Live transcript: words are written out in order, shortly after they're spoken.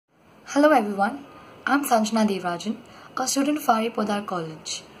Hello everyone, I'm Sanjana, a student of Ari Podar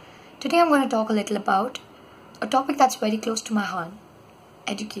College. Today I'm going to talk a little about a topic that's very close to my heart,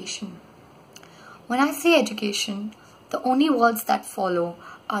 education. When I say education, the only words that follow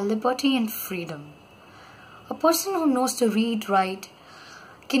are liberty and freedom. A person who knows to read, write,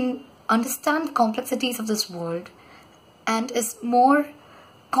 can understand the complexities of this world and is more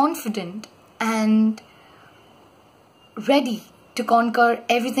confident and ready to conquer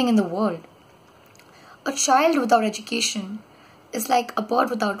everything in the world. A child without education is like a bird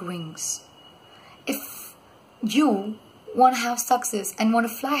without wings. If you want to have success and want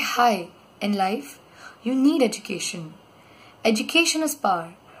to fly high in life, you need education. Education is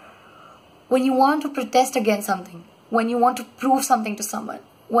power. When you want to protest against something, when you want to prove something to someone,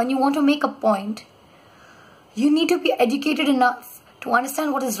 when you want to make a point, you need to be educated enough to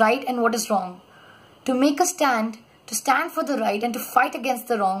understand what is right and what is wrong. To make a stand, to stand for the right and to fight against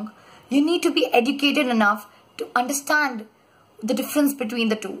the wrong, you need to be educated enough to understand the difference between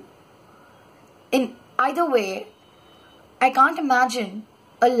the two. In either way, I can't imagine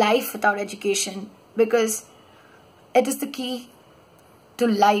a life without education because it is the key to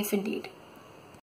life indeed.